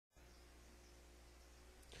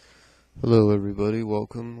Hello everybody,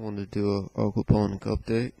 welcome. Want to do a aquaponic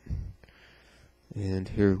update. And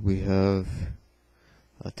here we have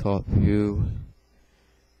a top view,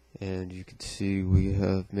 and you can see we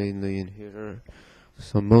have mainly in here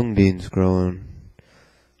some mung beans growing.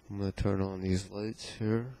 I'm going to turn on these lights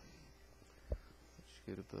here. Let's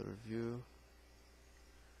get a better view.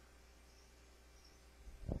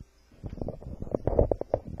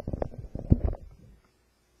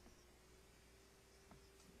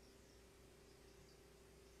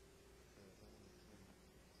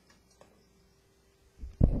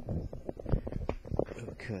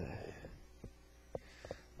 Okay.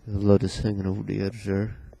 The lettuce hanging over the edge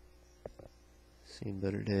there. Seen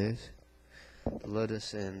better days. The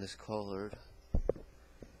lettuce and this collard.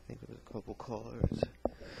 I think there's a couple collards.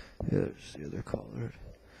 Here's the other collard.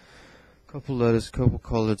 Couple lettuce, couple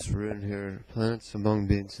collards were in here. Planted some mung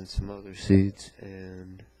beans and some other seeds,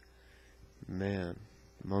 and man,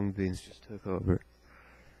 mung beans just took over,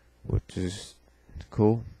 which is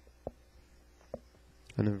cool.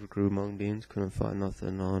 I never grew mung beans, couldn't find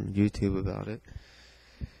nothing on YouTube about it.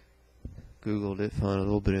 Googled it, found a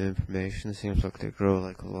little bit of information. It seems like they grow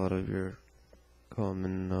like a lot of your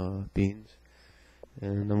common beans.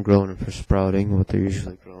 And I'm growing them for sprouting, what they're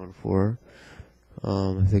usually grown for.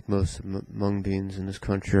 I think most of mung beans in this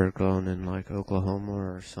country are grown in like Oklahoma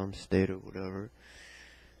or some state or whatever.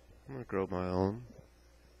 I'm going to grow my own.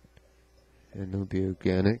 And it'll be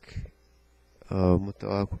organic. With the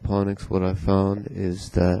aquaponics, what I found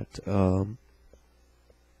is that,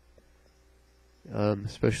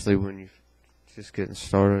 especially when you're just getting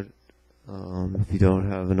started, if you don't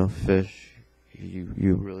have enough fish,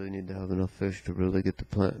 you really need to have enough fish to really get the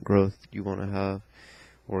plant growth you want to have,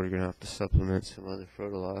 or you're going to have to supplement some other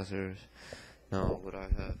fertilizers. Now, what I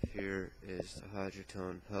have here is the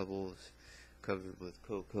hydrotone pebbles covered with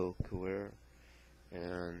Coi,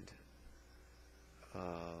 and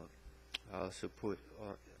I also put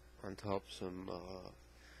on top some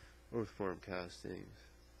earthworm castings,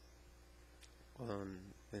 and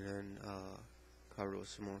then covered with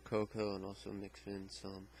some more cocoa, and also mixed in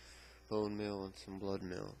some bone meal and some blood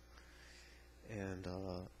meal, and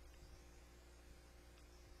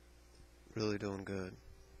really doing good.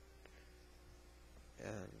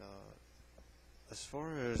 And as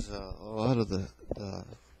far as a lot of the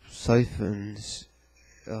siphons,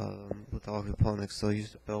 with aquaponics, they'll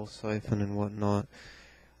use the bell siphon and whatnot.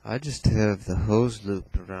 I just have the hose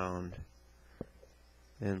looped around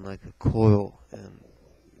and like a coil, and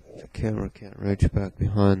the camera can't reach back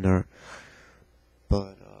behind there.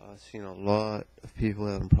 But I've seen a lot of people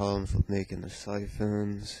having problems with making the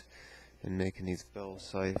siphons and making these bell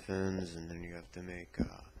siphons, and then you have to make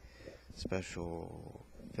a special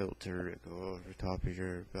filter to go over top of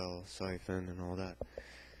your bell siphon and all that.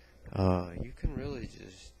 You can really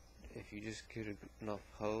just, if you just get enough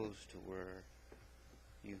hose to where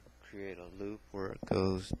you create a loop where it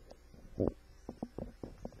goes.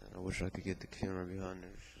 I wish I could get the camera behind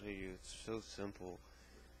there to show you. It's so simple.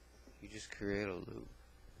 You just create a loop.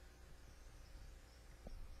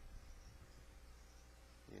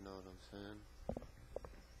 You know what I'm saying?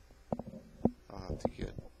 I'll have to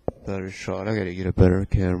get a better shot. I gotta get a better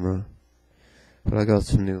camera. But I got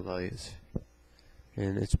some new lights.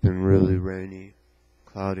 And it's been really rainy,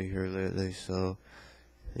 cloudy here lately, so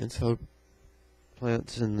inside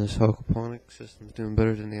plants in this aquaponic system's doing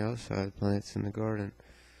better than the outside plants in the garden.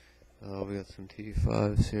 We got some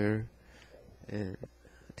T5s here, and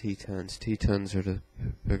t10s. T10s are the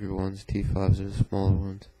bigger ones, T5s are the smaller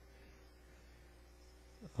ones.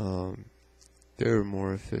 They're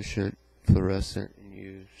more efficient, fluorescent, and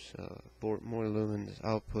use more lumens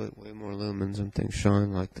output, way more lumens, and things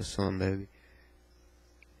shine like the sun, baby.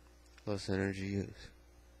 Less energy use.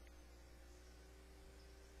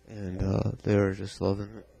 And they're just loving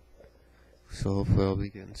it. So hopefully I'll be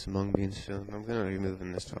getting some mung beans soon. I'm gonna be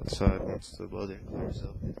moving this outside once the weather clears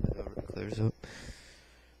up. If it ever clears up.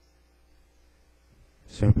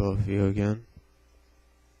 Circle view again.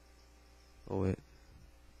 Oh wait,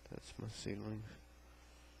 that's my seedlings.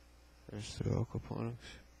 There's the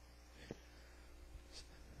aquaponics.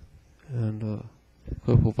 And a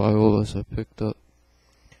couple violas I picked up.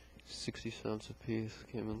 60 cents a piece.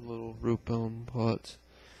 Came in little root bound pots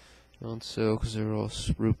on sale because they were all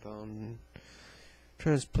root bound, and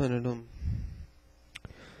transplanted them.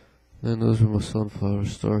 And those are my sunflower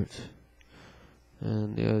starts.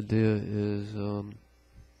 And the idea is to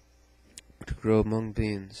grow mung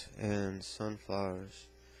beans and sunflowers,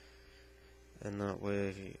 and that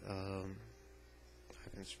way I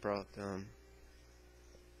can sprout them,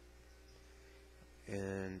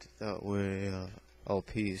 and that way Oh,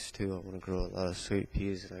 peas too. I want to grow a lot of sweet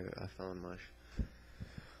peas, and I found my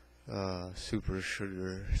super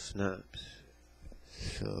sugar snaps.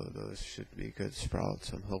 So those should be good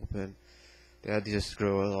sprouts, I'm hoping. Yeah, I just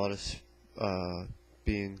grow a lot of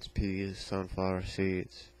beans, peas, sunflower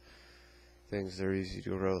seeds, things that are easy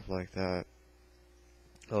to grow like that.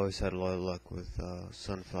 Always had a lot of luck with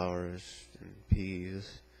sunflowers and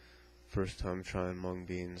peas. First time trying mung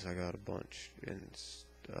beans, I got a bunch, and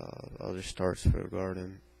other starts for a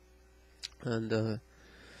garden. And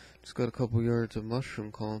just got a couple yards of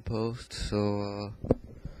mushroom compost, so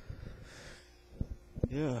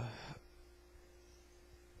yeah,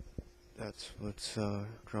 that's what's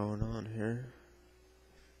growing on here.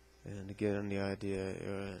 And again, the idea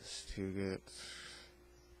is to get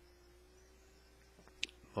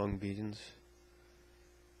mung beans,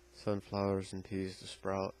 sunflowers, and peas to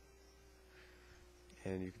sprout,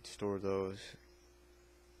 and you can store those,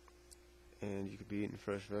 and you could be eating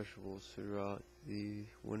fresh vegetables throughout the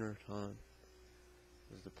winter time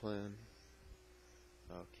is the plan.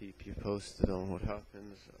 I'll keep you posted on what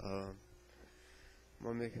happens.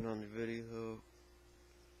 I'm making on the video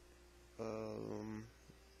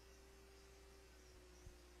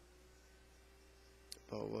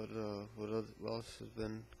about what else has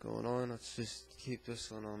been going on. Let's just keep this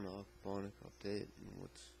one on the aquaponic update and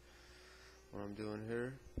what I'm doing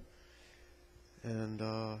here. And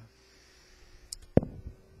I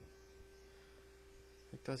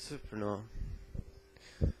think that's it for now.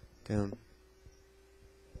 Damn.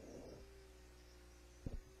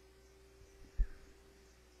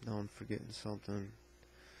 Now I'm forgetting something.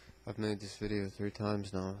 I've made this video 3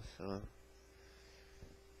 times now, so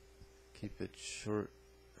keep it short.